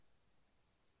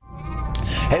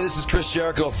Hey, this is Chris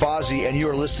Jericho of Fozzy, and you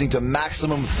are listening to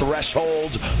Maximum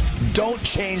Threshold. Don't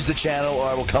change the channel or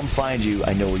I will come find you.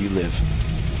 I know where you live.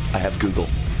 I have Google.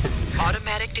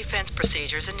 Automatic defense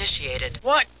procedures initiated.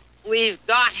 What we've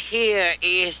got here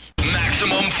is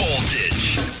maximum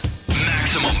voltage,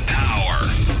 maximum power,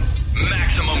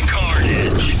 maximum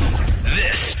carnage.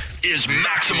 This is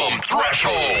Maximum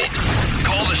Threshold.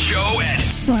 Call the show at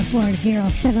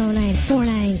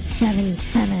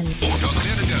 440-709-4977.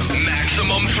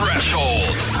 Maximum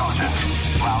Threshold.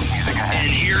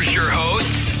 And here's your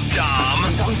hosts, Dom.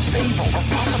 He's unstable, or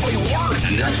possibly worse.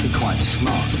 He's actually quite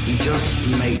smart. He just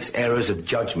makes errors of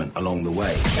judgment along the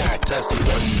way. Testing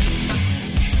one.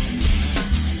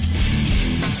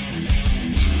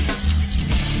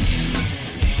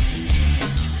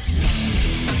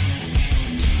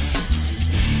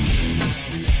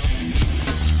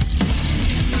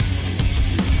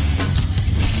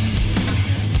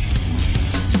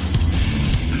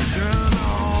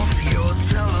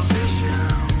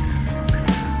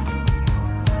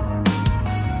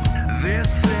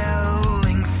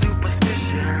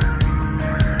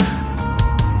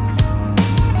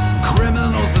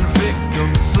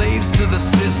 Slaves to the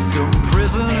system,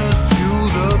 prisoners to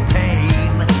the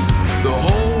pain. The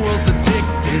whole world's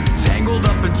addicted, tangled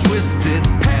up and twisted,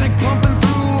 panic pumping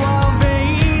through our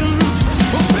veins.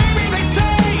 Well, baby, they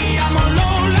say I'm a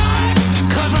low life,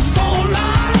 'cause I sold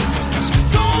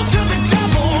sold to the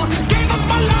devil, gave up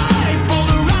my life for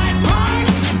the right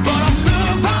price, but I'll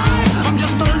survive. I'm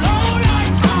just a low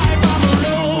life type. I'm a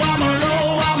low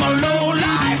life. I'm a low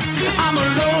life type.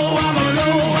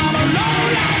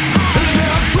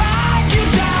 Drag you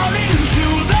down into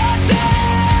the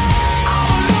dead.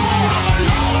 I'm a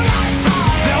low life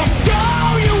type. They'll show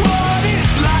you what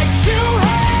it's like to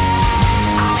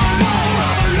have. I'm a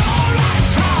low life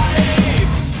type.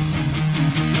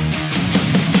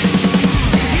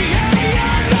 Yeah,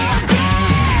 you're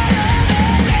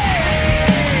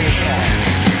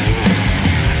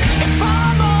if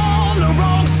I'm on the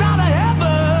wrong side of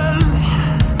heaven,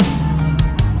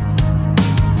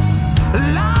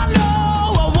 I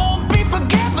know I won't be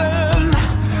forgiven.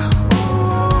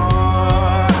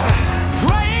 Ooh,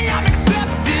 praying I'm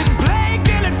accepted, plagued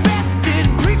and infested,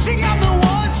 preaching I'm the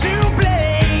one to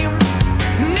blame.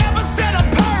 Never said I'm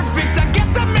perfect, I guess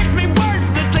that makes me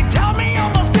worthless. They tell me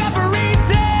almost every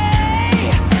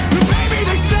day. Baby,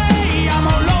 they say I'm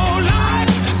a low life,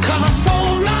 'cause I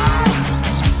sold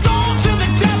to the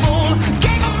devil,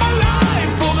 gave up my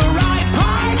life for the right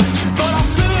price, but I'll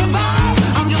survive.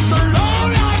 I'm just a low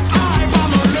life type.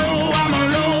 I'm a low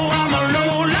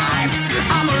life.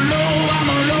 I'm a low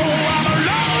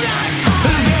life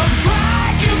type. They'll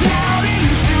drag you down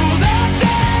into the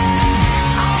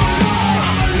dead.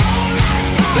 I'm a low life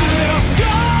type. They'll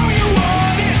show you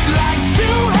what it's like to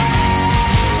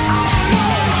have. I'm a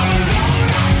low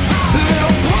life type.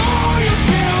 They'll pull you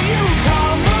till you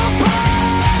come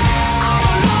apart.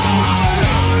 I'm a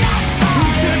low life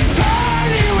type. To turn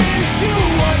you into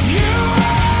what you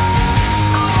are.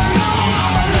 I'm a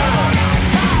low life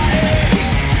type.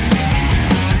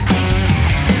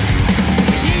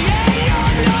 Yeah,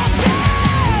 you're no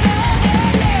better than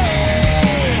me.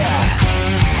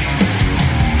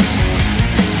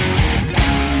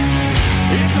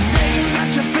 It's a shame that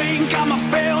you think I'm a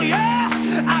failure.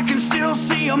 I can still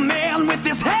see a man with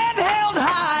his head held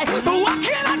high. But what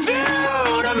can I do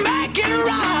to make it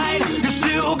right? You're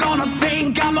still gonna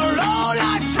think I'm a low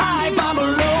life type. I'm a low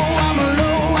life. I'm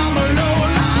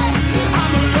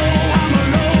a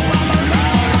low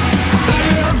life type.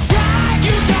 They'll drag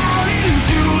you down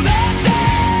into the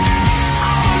dead.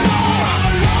 I'm a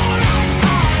low life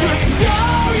type. To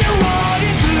show you what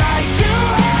it's like to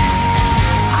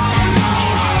have. I'm a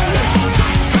low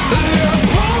life type. They'll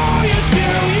pull you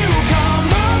till you come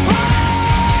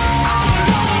apart. I'm a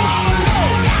low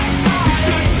life type.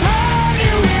 To turn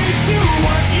you into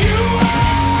what you are.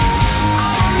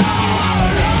 I'm a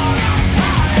low life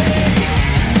type.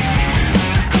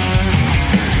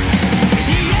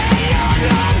 Yeah, you're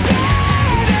no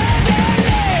better than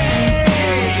me.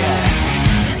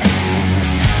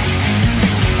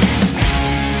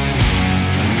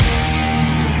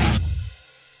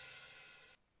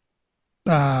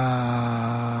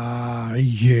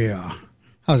 Yeah.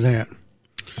 How's that?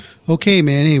 Okay,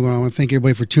 man. Anyway, I want to thank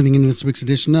everybody for tuning in to this week's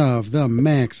edition of the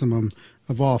Maximum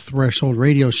of All Threshold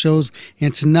radio shows.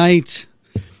 And tonight,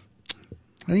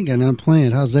 I ain't got nothing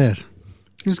planned. How's that?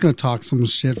 I'm just going to talk some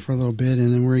shit for a little bit,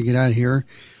 and then we're going to get out of here.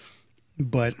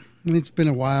 But it's been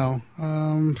a while.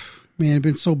 Man, I've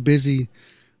been so busy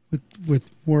with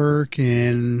work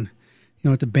and,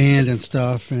 with the band and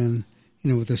stuff, and,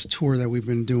 with this tour that we've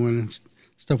been doing and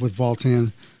stuff with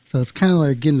Voltan. So it's kind of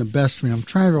like getting the best of me. I'm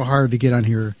trying real hard to get on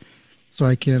here so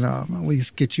I can at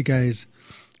least get you guys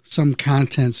some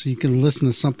content so you can listen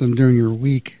to something during your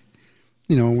week.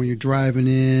 You know, when you're driving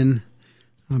in,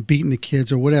 beating the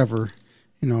kids or whatever.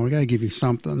 You know, I got to give you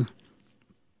something.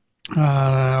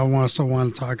 I also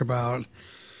want to talk about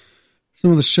some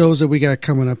of the shows that we got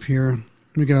coming up here.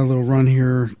 We got a little run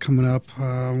here coming up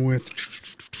with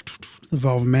the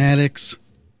Velvematics.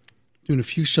 Doing a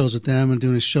few shows with them and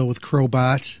doing a show with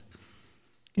Crowbot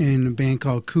and a band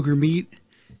called Cougar Meat.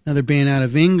 Another band out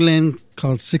of England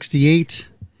called 68.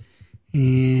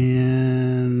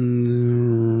 And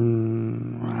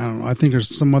I don't know. I think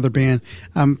there's some other band.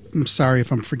 I'm sorry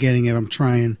if I'm forgetting it. I'm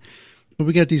trying. But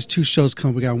we got these two shows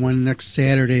coming. We got one next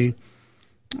Saturday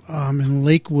in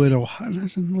Lakewood, Ohio.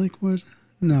 Is it in Lakewood?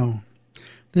 No.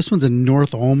 This one's in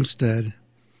North Olmsted.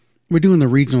 We're doing the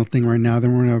regional thing right now.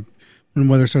 Then we're going to, when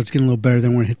the weather starts getting a little better,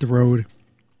 then we're going to hit the road.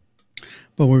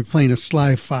 But we're playing a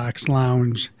Sly Fox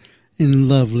Lounge in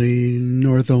lovely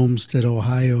North Olmsted,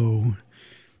 Ohio.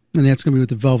 And that's going to be with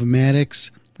the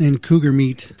Velvematics and Cougar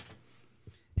Meat.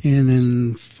 And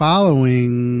then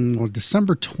following, well,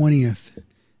 December 20th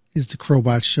is the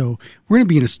Crowbot show. We're going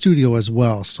to be in a studio as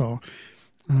well. So,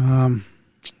 let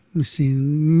me see.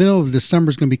 Middle of December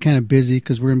is going to be kind of busy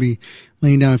because we're going to be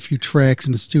laying down a few tracks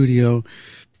in the studio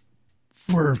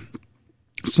for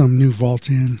some new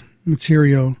Voltan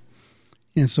material.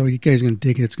 And so you guys are going to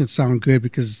dig it. It's going to sound good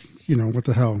because, you know, what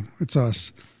the hell? It's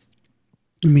us.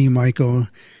 Me, Michael,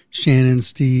 Shannon,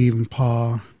 Steve, and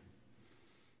Paul.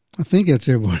 I think that's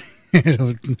everybody. I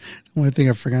don't think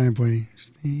I forgot anybody.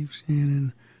 Steve,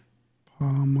 Shannon,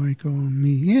 Paul, Michael, and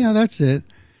me. Yeah, that's it.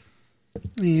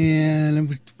 And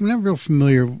we're not real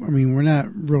familiar. I mean, we're not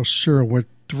real sure what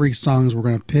 3 songs we're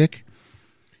going to pick.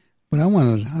 But I'd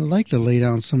like to lay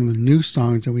down some of the new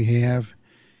songs that we have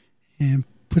and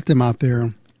put them out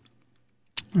there.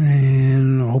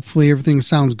 And hopefully everything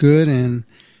sounds good and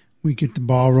we get the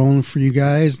ball rolling for you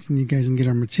guys. And you guys can get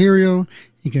our material.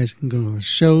 You guys can go to the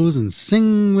shows and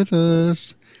sing with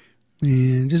us.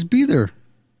 And just be there.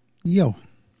 Yo.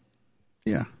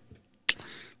 Yeah.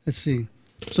 Let's see.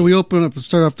 So we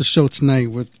start off the show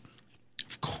tonight with,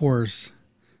 of course,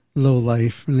 Low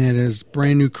Life. And that is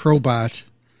brand new Crowbot.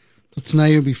 So tonight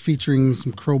we'll be featuring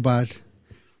some Crowbot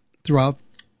throughout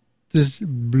this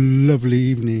lovely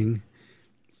evening.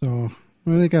 So,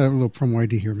 well, they got a little promo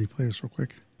ID here. Let me play this real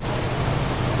quick.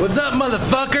 What's up,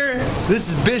 motherfucker? This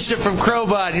is Bishop from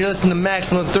Crowbot, and you're listening to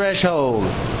Maximum Threshold.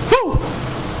 Woo!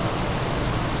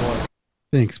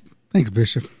 Thanks,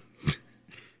 Bishop.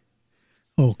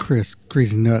 Oh, Chris,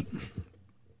 crazy nut.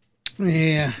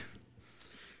 Yeah.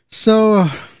 So,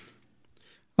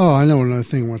 I know another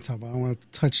thing I want to talk about. I want to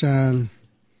touch on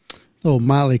the old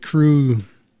Motley Crue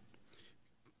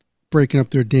breaking up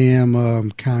their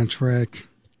damn contract.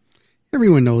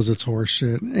 Everyone knows it's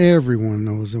horseshit. Everyone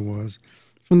knows it was.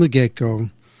 From the get-go.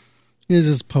 It's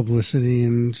just publicity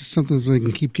and just something so they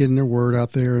can keep getting their word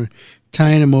out there,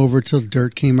 tying them over till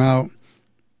Dirt came out.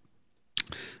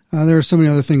 There are so many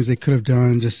other things they could have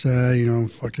done. Just say,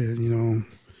 fuck it,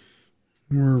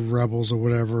 we're rebels or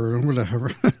whatever.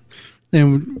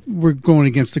 And we're going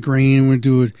against the grain and we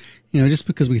do it, just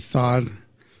because we thought,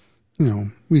 it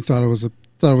was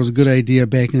a good idea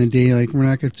back in the day. Like, we're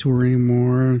not going to tour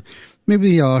anymore.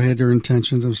 Maybe they all had their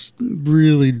intentions of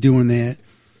really doing that.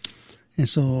 And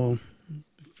so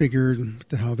figured, what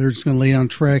the hell, they're just going to lay down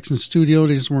tracks in the studio.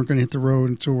 They just weren't going to hit the road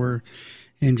and tour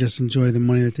and just enjoy the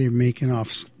money that they're making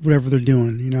off whatever they're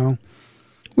doing,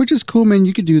 which is cool, man.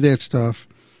 You could do that stuff.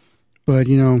 But,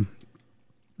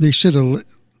 they shouldn't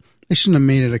have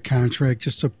made it a contract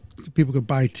just so people could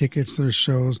buy tickets to their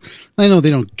shows. I know they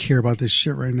don't care about this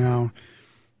shit right now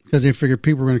because they figure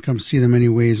people are going to come see them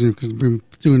anyways, because we're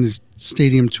doing these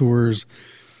stadium tours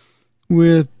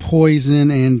with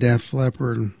Poison and Def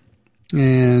Leppard.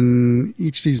 And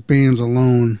each of these bands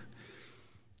alone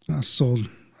sold,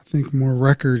 I think, more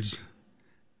records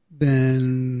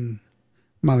than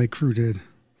Motley Crue did.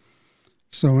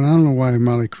 So, and I don't know why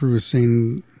Motley Crue is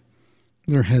saying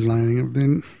they're headlining.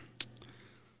 Then,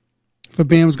 if a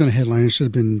band was going to headline, it should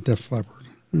have been Def Leppard.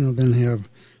 Then have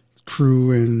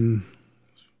Crue and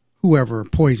whoever,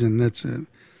 Poison, that's it.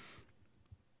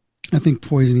 I think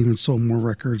Poison even sold more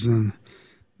records than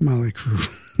Motley Crue,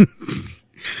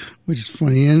 which is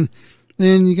funny. And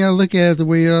then you got to look at it the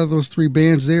way those 3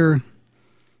 bands there,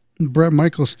 Bret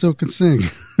Michaels still can sing.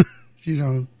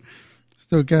 Still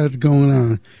got it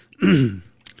going on.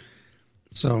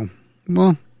 So,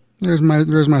 well, there's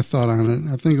my thought on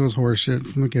it. I think it was horseshit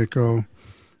from the get-go.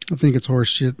 I think it's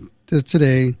horseshit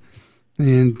today.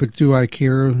 But do I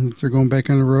care if they're going back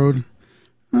on the road?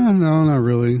 No, not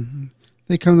really.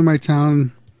 They come to my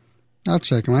town, I'll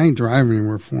check them. I ain't driving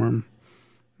anywhere for them.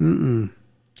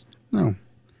 No.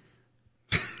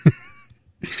 I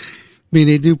mean,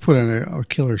 they do put on a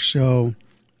killer show.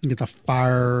 You get the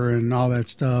fire and all that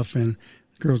stuff, and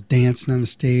girls dancing on the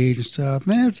stage and stuff.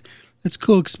 Man, it's a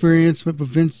cool experience, but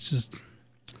Vince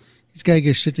he's got to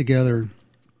get shit together.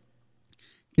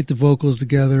 Get the vocals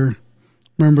together.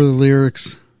 Remember the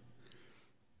lyrics.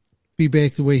 Be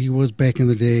back the way he was back in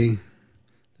the day.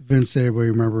 Vince that everybody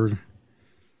remembered.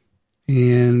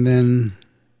 And then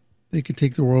they could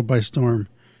take the world by storm.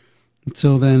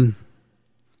 Until then,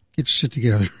 get your shit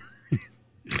together.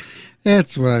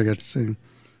 That's what I got to say.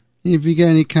 If you got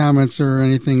any comments or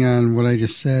anything on what I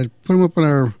just said, put them up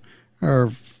on our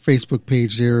Facebook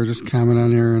page there. Just comment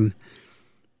on there and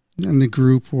in the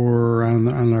group or on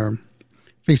our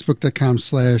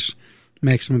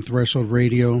Facebook.com/Maximum Threshold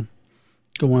Radio.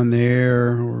 Go on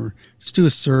there or just do a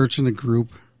search in the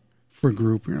group for a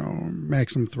group,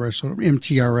 Maximum Threshold,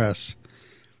 MTRS.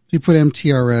 If you put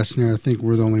MTRS in there, I think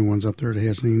we're the only ones up there that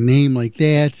has any name like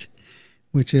that,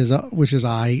 which is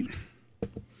aight.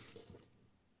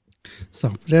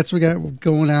 So that's what we got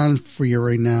going on for you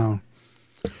right now.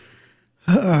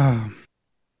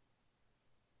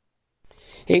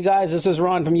 Hey guys, this is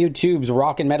Ron from YouTube's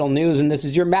Rock and Metal News, and this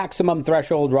is your Maximum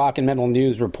Threshold Rock and Metal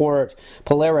News report.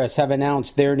 Polaris have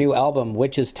announced their new album,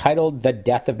 which is titled The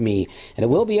Death of Me, and it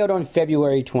will be out on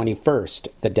February 21st.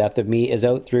 The Death of Me is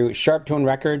out through Sharptone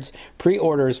Records.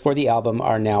 Pre-orders for the album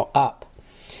are now up.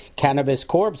 Cannabis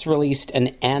Corpse released an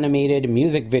animated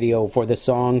music video for the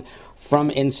song From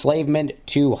Enslavement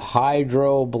to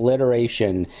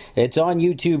Hydrobliteration. It's on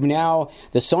YouTube now.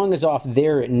 The song is off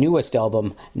their newest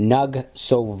album, Nug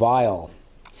So Vile.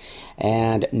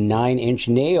 And Nine Inch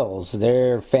Nails,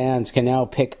 their fans can now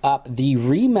pick up the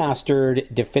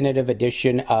remastered definitive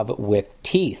edition of With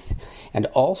Teeth. And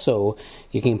also,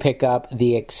 you can pick up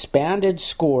the expanded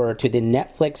score to the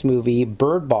Netflix movie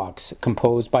Bird Box,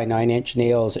 composed by Nine Inch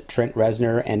Nails' Trent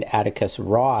Reznor and Atticus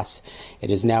Ross.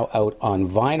 It is now out on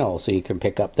vinyl, so you can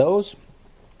pick up those.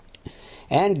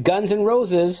 And Guns N'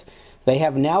 Roses, they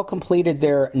have now completed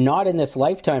their Not In This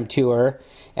Lifetime tour,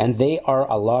 and they are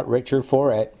a lot richer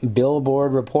for it.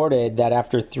 Billboard reported that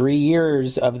after 3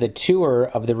 years of the tour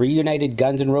of the reunited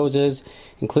Guns N' Roses,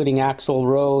 including Axl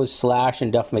Rose, Slash,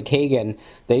 and Duff McKagan,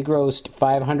 they grossed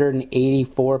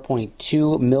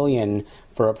 $584.2 million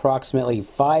for approximately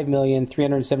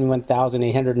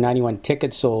 5,371,891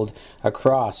 tickets sold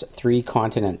across 3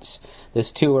 continents. This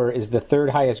tour is the third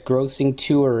highest grossing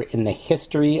tour in the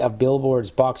history of Billboard's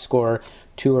box score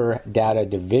tour data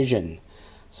division.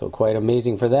 So quite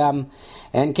amazing for them.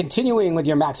 And continuing with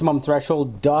your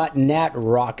MaximumThreshold.net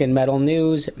rock and metal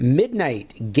news,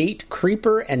 Midnight, Gate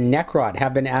Creeper, and Necrot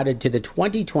have been added to the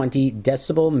 2020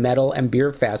 Decibel Metal and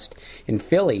Beer Fest in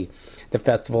Philly. The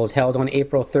festival is held on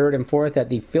April 3rd and 4th at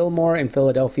the Fillmore in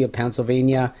Philadelphia,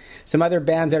 Pennsylvania. Some other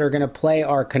bands that are going to play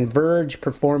are Converge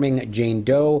performing Jane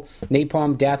Doe,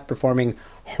 Napalm Death performing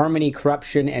Harmony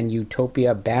Corruption and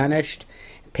Utopia Banished,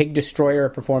 Pig Destroyer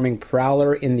performing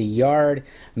Prowler in the Yard,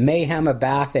 Mayhem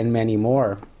Abath, and many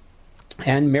more.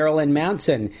 And Marilyn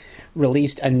Manson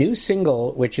released a new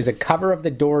single, which is a cover of the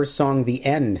Doors song The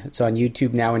End. It's on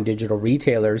YouTube now and digital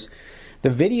retailers. The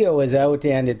video is out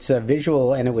and it's a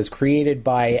visual, and it was created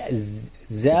by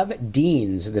Zev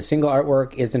Deans. The single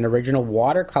artwork is an original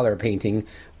watercolor painting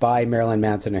by Marilyn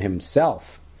Manson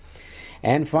himself.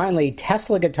 And finally,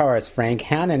 Tesla guitarist Frank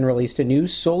Hannon released a new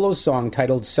solo song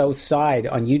titled South Side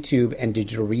on YouTube and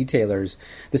digital retailers.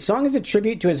 The song is a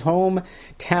tribute to his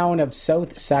hometown of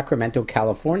South Sacramento,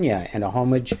 California, and a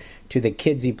homage to the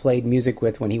kids he played music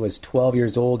with when he was 12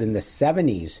 years old in the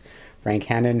 70s. Frank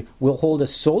Hannon will hold a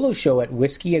solo show at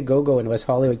Whiskey A Go Go in West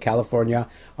Hollywood, California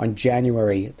on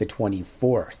January the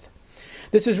 24th.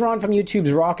 This is Ron from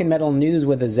YouTube's Rock and Metal News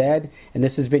with a Z, and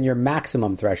this has been your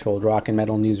Maximum Threshold Rock and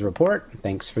Metal News Report.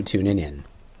 Thanks for tuning in.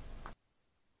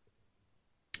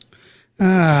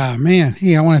 Man.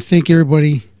 Hey, I want to thank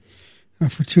everybody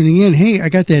for tuning in. Hey, I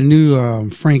got that new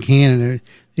Frank Hannon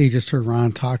that you just heard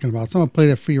Ron talking about. So I'm going to play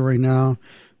that for you right now.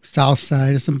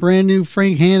 Southside. It's some brand new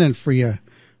Frank Hannon for you.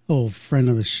 Old friend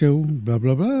of the show. Blah,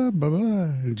 blah, blah, blah, blah.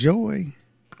 Enjoy.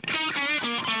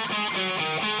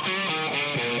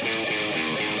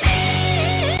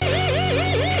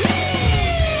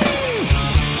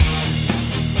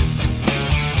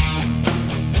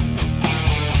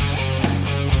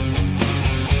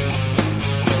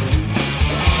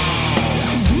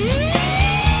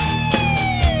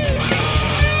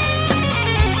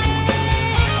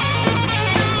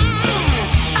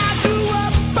 I grew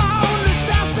up on the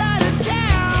south side of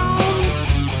town.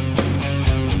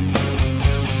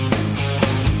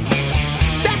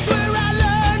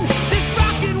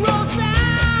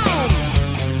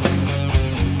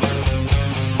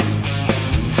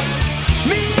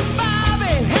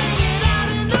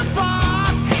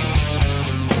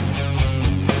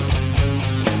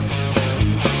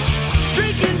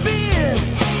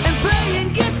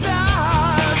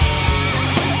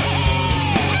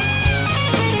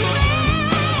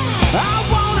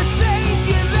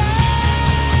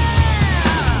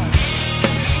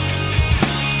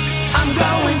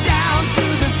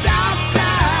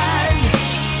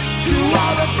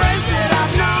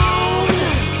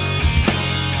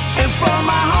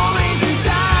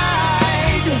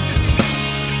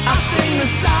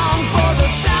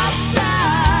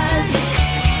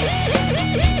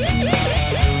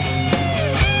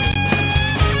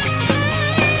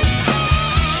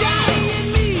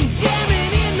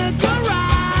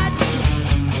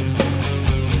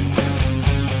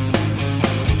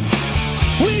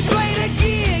 We played a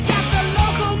gig at the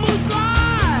local Moose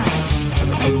Lodge.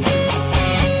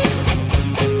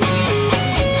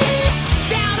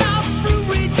 Down off Fruit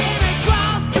Ridge and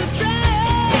across the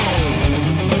tracks.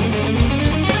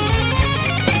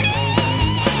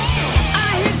 I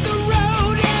hit the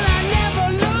road and I never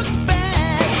looked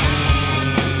back.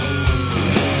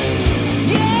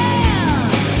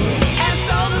 Yeah, and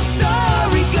so the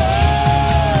story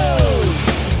goes.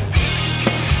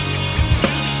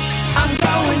 I'm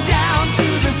going down to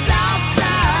the south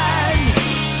side,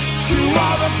 to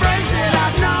all the friends that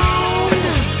I've known,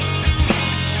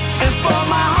 and for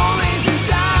my homies who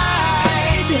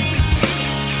died,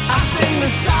 I sing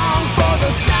the song for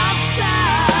the south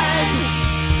side.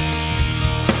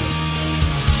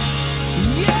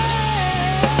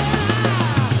 Yeah,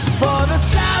 for the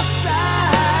south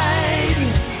side.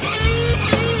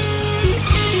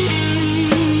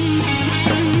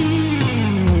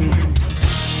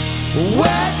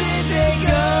 Where did they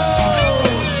go?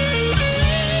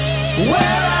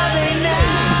 Where are they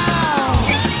now?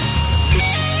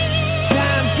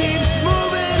 Time keeps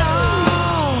moving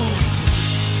on.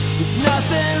 There's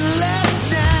nothing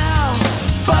left now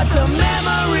but the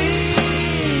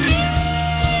memories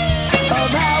of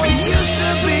how it used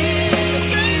to be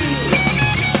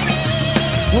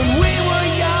when we were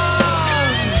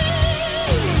young,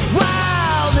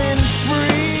 wild and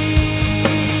free.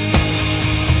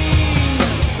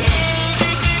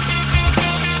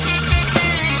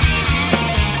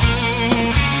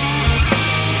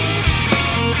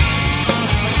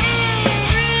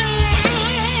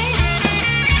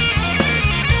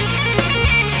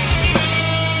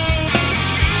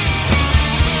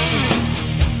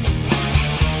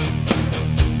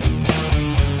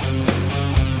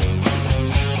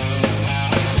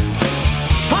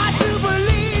 Hard to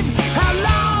believe how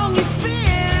long it's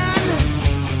been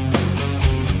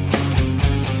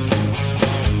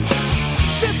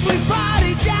since we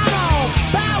partied down on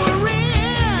Power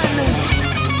Inn.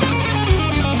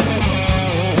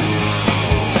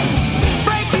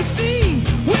 Frankie C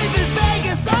with his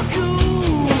Vegas so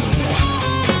cool.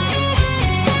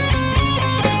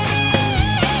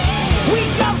 We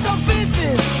jumped some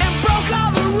fences and broke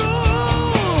all the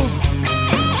rules.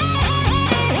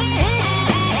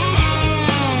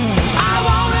 I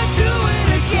wanna do it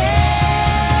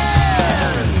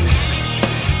again.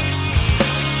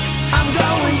 I'm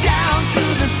going down to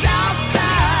the south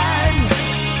side,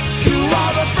 to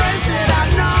all the friends that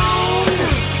I've known,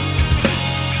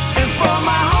 and for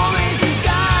my homies who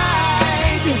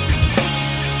died,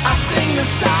 I sing the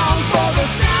song for the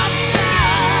south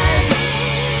side.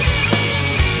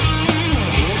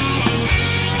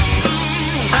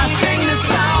 I sing the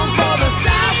song for the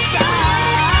south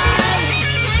side.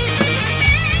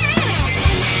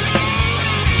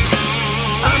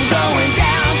 I'm going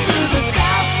down to the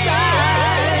south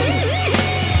side.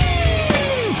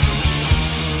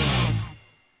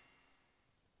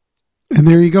 And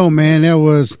there you go, man. That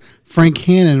was Frank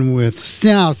Hannon with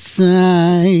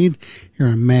Southside here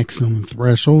on Maximum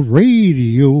Threshold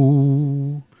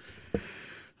Radio.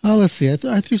 Let's see.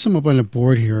 I threw some up on the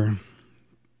board here.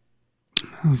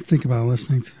 I was thinking about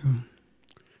listening to.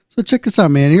 So check this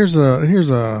out, man. Here's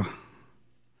a.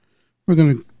 We're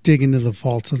gonna dig into the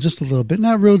vaults just a little bit.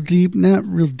 Not real deep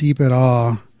at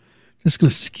all. Just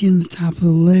gonna skin the top of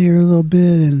the layer a little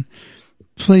bit and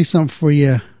play something for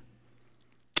you.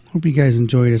 Hope you guys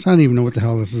enjoy this. I don't even know what the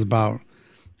hell this is about.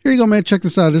 Here you go, man. Check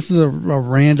this out. This is a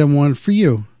random one for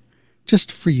you. Just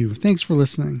for you. Thanks for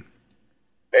listening.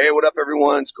 Hey, what up,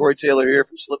 everyone? It's Corey Taylor here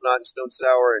from Slipknot and Stone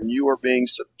Sour, and you are being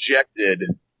subjected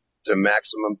to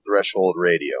Maximum Threshold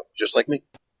Radio, just like me.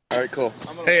 All right, cool.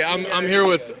 Hey, I'm here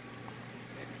with.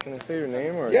 Can I say your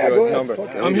name or Yeah, do go a ahead. number?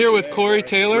 Fuck it. I'm here with Corey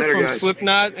Taylor Later, from guys.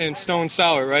 Slipknot and Stone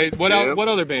Sour, right? What Yeah. what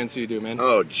other bands do you do, man?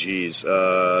 Oh, geez.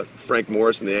 Frank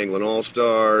Morris and the Anglin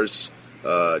All-Stars,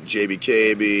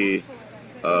 JBKB,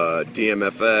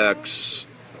 DMFX.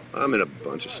 I'm in a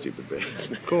bunch of stupid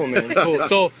bands. Cool, man.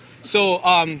 Cool. So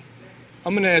I'm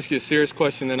going to ask you a serious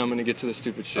question, then I'm going to get to the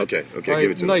stupid shit. Okay, All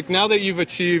give it to me. Like, now that you've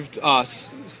achieved a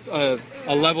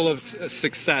level of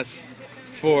success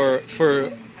for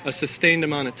a sustained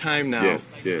amount of time now,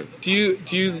 Yeah. do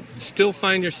you still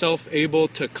find yourself able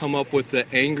to come up with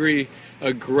the angry,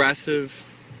 aggressive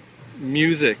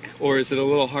music, or is it a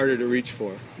little harder to reach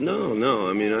for? No.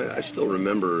 I mean, I still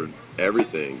remember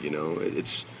everything, you know.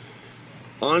 It's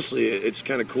honestly, it's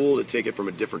kind of cool to take it from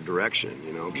a different direction,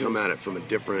 you know, come at it from a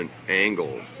different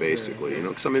angle, basically, you know,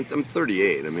 because I'm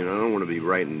 38. I mean, I don't want to be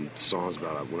writing songs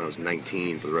about when I was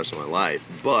 19 for the rest of my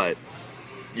life, but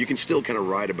you can still kind of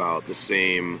write about the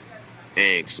same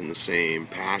angst and the same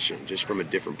passion, just from a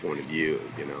different point of view,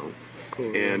 you know.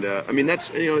 Cool. And I mean,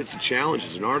 that's, you know, it's a challenge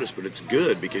as an artist, but it's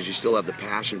good because you still have the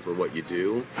passion for what you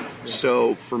do.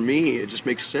 So for me, it just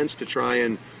makes sense to try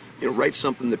and, you know, write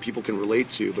something that people can relate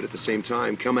to, but at the same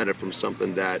time, come at it from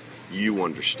something that you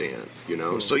understand, you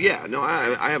know. So yeah, no,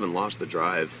 I haven't lost the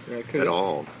drive at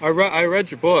all. I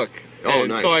read your book. Oh, and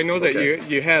nice. So I know that Okay.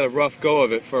 you had a rough go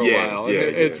of it for a while.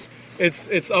 And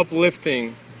it's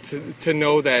uplifting to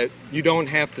know that you don't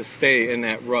have to stay in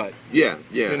that rut. Yeah.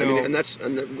 You I know? mean, and that's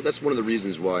one of the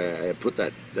reasons why I put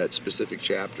that specific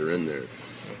chapter in there.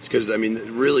 It's because, I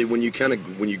mean, really, when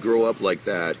you grow up like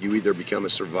that, you either become a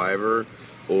survivor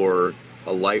or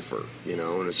a lifer, you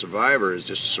know. And a survivor is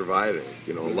just surviving,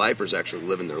 you know. A lifer is actually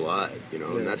living their life, you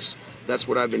know. And that's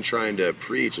what I've been trying to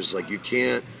preach. Is like, you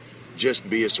can't just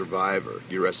be a survivor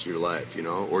the rest of your life, you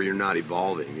know, or you're not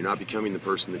evolving. You're not becoming the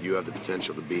person that you have the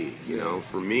potential to be, you know.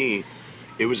 For me,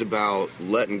 it was about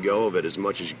letting go of it as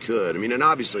much as you could. I mean, and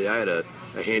obviously I had a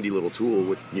handy little tool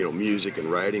with, you know, music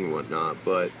and writing and whatnot,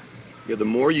 but you know, the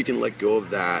more you can let go of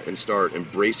that and start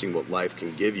embracing what life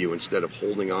can give you instead of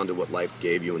holding on to what life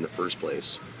gave you in the first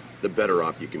place, the better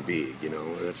off you can be, you know.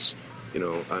 And that's, you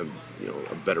know, I'm, you know,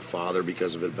 a better father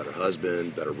because of it, a better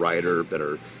husband, better writer,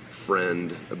 better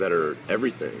friend, a better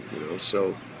everything, you know.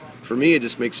 So for me, it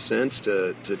just makes sense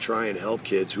to try and help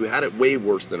kids who had it way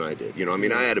worse than I did, you know. I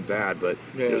mean, I had it bad, but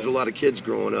there's a lot of kids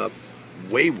growing up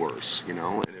way worse, you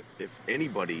know. And if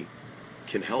anybody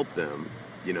can help them,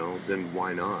 you know, then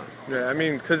why not? Yeah, I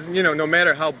mean, because, you know, no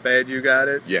matter how bad you got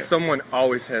it, Yeah. someone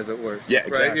always has it worse. Yeah,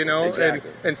 exactly. Right, you know? Exactly.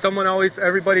 And someone always,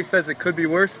 everybody says it could be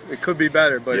worse, it could be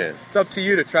better, but Yeah. it's up to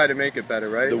you to try to make it better,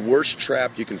 right? The worst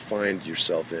trap you can find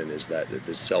yourself in is that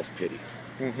the self-pity,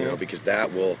 you know, because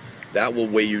that will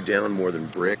weigh you down more than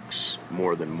bricks,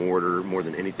 more than mortar, more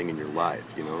than anything in your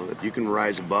life, you know. If you can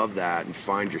rise above that and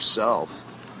find yourself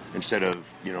instead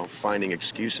of, you know, finding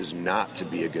excuses not to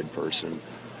be a good person,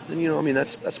 then, you know, I mean,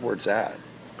 that's where it's at.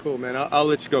 Cool, man. I'll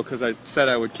let you go because I said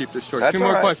I would keep this short. That's Two more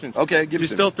all right. questions. Okay, give it You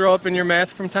to still me. throw up in your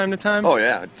mask from time to time? Oh,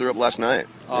 yeah, I threw up last night.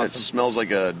 Awesome. It smells like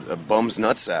a bum's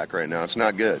nutsack right now. It's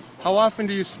not good. How often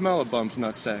do you smell a bum's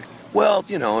nutsack? Well,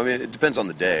 you know, I mean, it depends on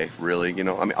the day, really. You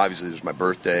know, I mean, obviously there's my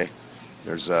birthday.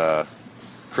 There's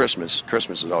Christmas.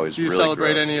 Christmas is always Do you really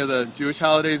celebrate gross. any of the Jewish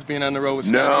holidays being on the road with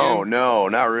No, Stan?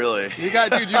 not really. You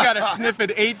got to sniff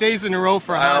it 8 days in a row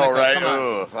for Hanukkah. I know, right? Come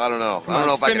on. Ugh, I don't know. Come I don't on,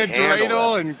 know if I spin can a handle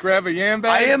dreidel it. and grab a yam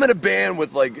bag. I am in a band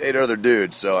with like 8 other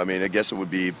dudes, so I mean, I guess it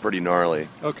would be pretty gnarly.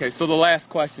 Okay, so the last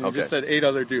question, you Okay. just said 8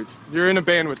 other dudes. You're in a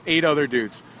band with 8 other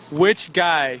dudes. Which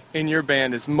guy in your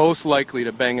band is most likely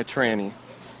to bang a tranny?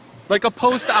 Like a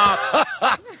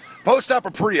post-op. Post-op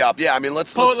or pre-op? Yeah, I mean,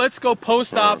 let's go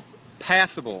post-op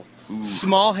passable.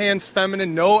 Small hands,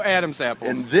 feminine, no Adam's apple.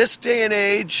 In this day and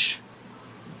age,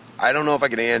 I don't know if I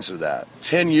can answer that.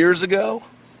 10 years ago?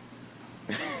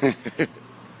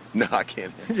 No, I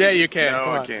can't answer Yeah, you can. No,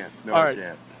 Come I on. can't. No, All I right.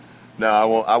 can't.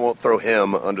 No, I won't throw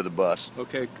him under the bus.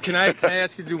 Okay, can I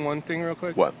ask you to do one thing real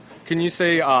quick? What? Can you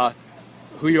say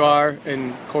who you are,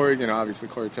 and Corey, you know, obviously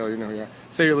Corey Taylor, you know who you are.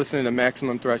 Say you're listening to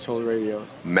Maximum Threshold Radio.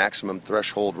 Maximum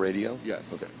Threshold Radio?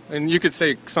 Yes. Okay. And you could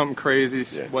say something crazy,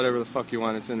 whatever the fuck you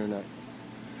want, it's internet.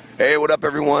 Hey, what up,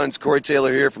 everyone? It's Corey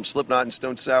Taylor here from Slipknot and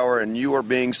Stone Sour, and you are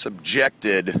being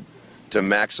subjected to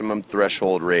Maximum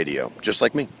Threshold Radio, just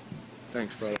like me.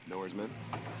 Thanks, brother. No worries, man.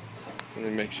 Let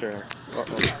me make sure.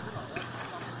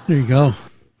 There you go.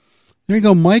 There you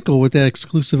go, Michael, with that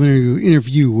exclusive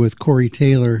interview with Corey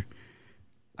Taylor.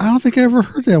 I don't think I ever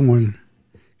heard that one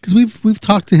because we've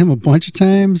talked to him a bunch of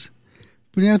times,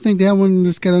 but I think that one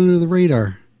just got under the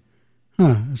radar.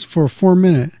 Huh? It's for a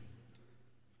 4-minute.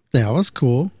 That was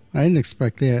cool. I didn't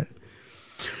expect that.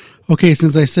 Okay,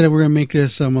 since I said we're gonna make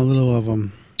this a little of a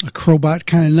Crowbot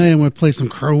kind of night, I'm gonna play some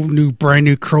brand new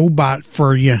Crowbot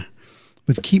for you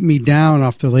with "Keep Me Down"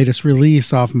 off their latest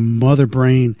release off Mother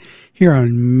Brain here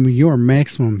on your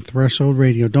Maximum Threshold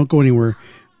Radio. Don't go anywhere.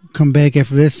 Come back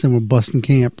after this and we're busting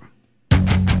camp.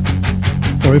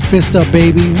 Throw your fist up,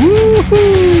 baby.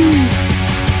 Woohoo!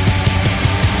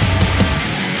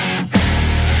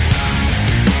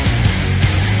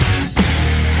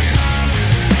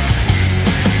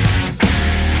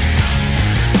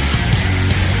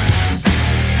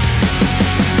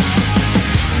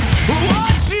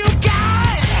 What you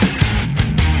got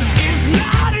is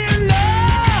not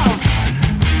enough,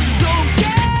 so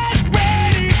get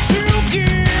ready to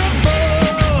give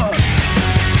up.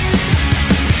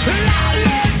 I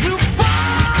learned to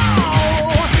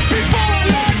fall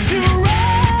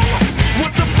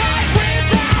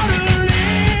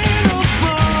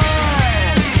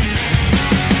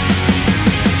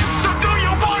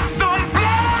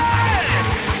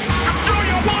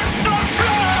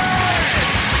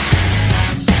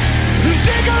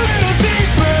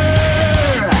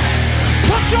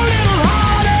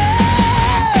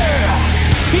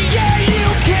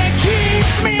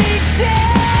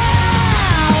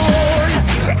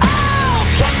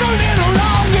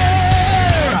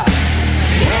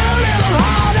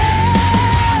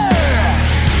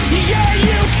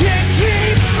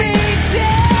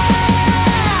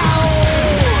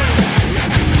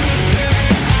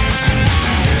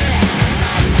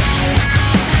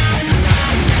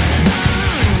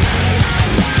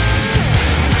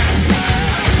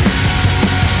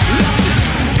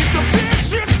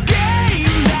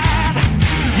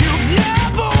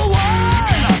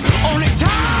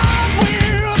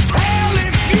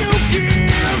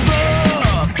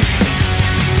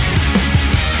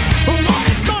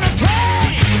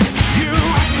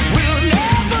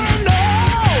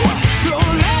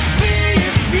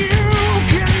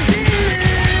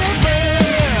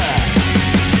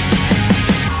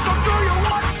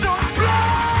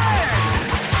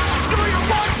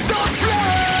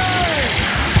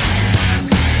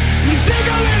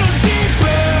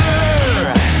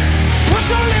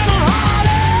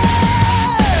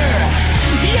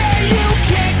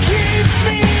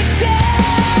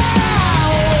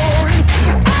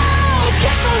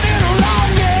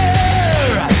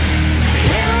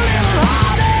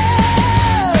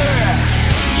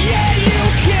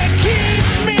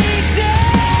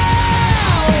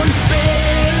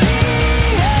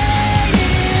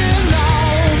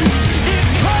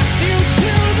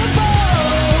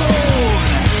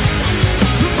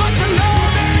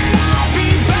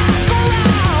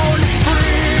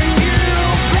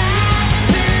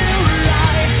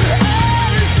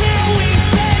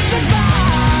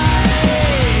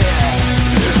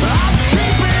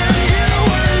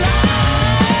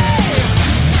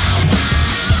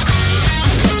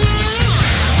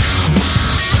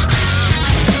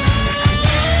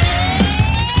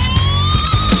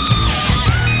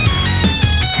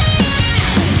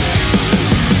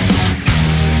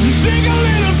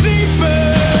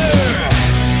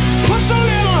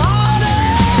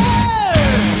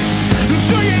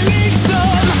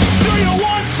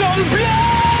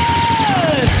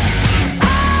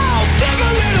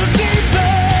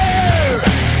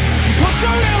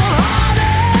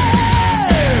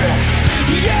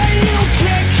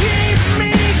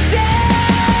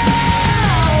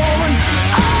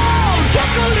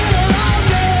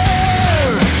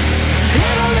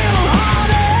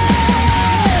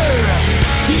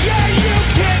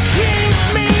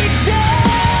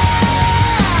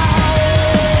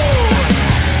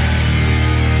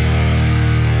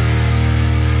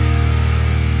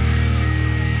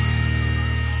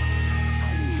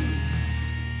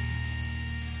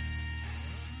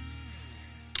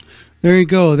There you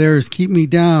go. There's Keep Me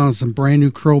Down, some brand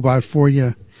new Crowbot for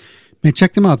you. Man,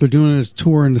 check them out. They're doing this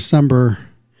tour in December,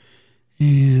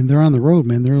 and they're on the road,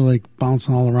 man. They're like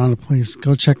bouncing all around the place.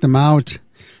 Go check them out.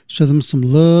 Show them some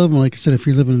love. And like I said, if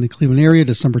you're living in the Cleveland area,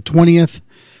 December 20th,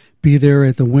 be there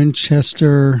at the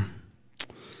Winchester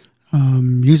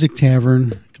Music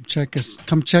Tavern.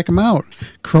 Come check them out.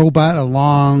 Crowbot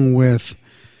along with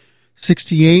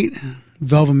 68,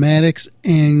 Velvomatics,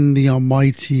 and the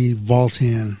almighty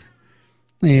Voltan.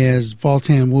 As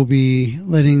Voltan will be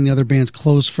letting the other bands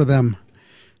close for them.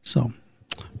 So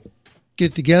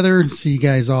get together and see you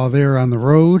guys all there on the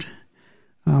road.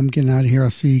 I'm getting out of here.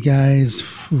 I'll see you guys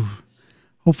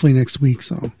hopefully next week.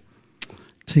 So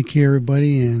take care,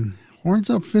 everybody. And horns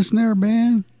up, fist in air,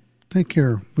 band. Take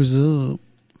care. What's up?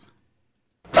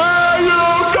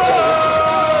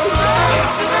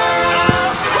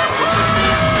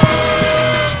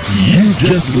 You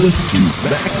just listened to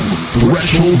Maximum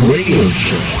Threshold Radio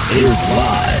Show. Airs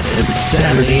live every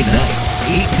Saturday night,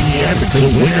 8 p.m. until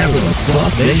whenever the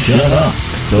fuck they shut up.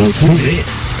 So tune in.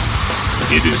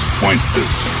 It is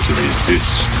pointless to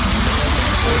resist.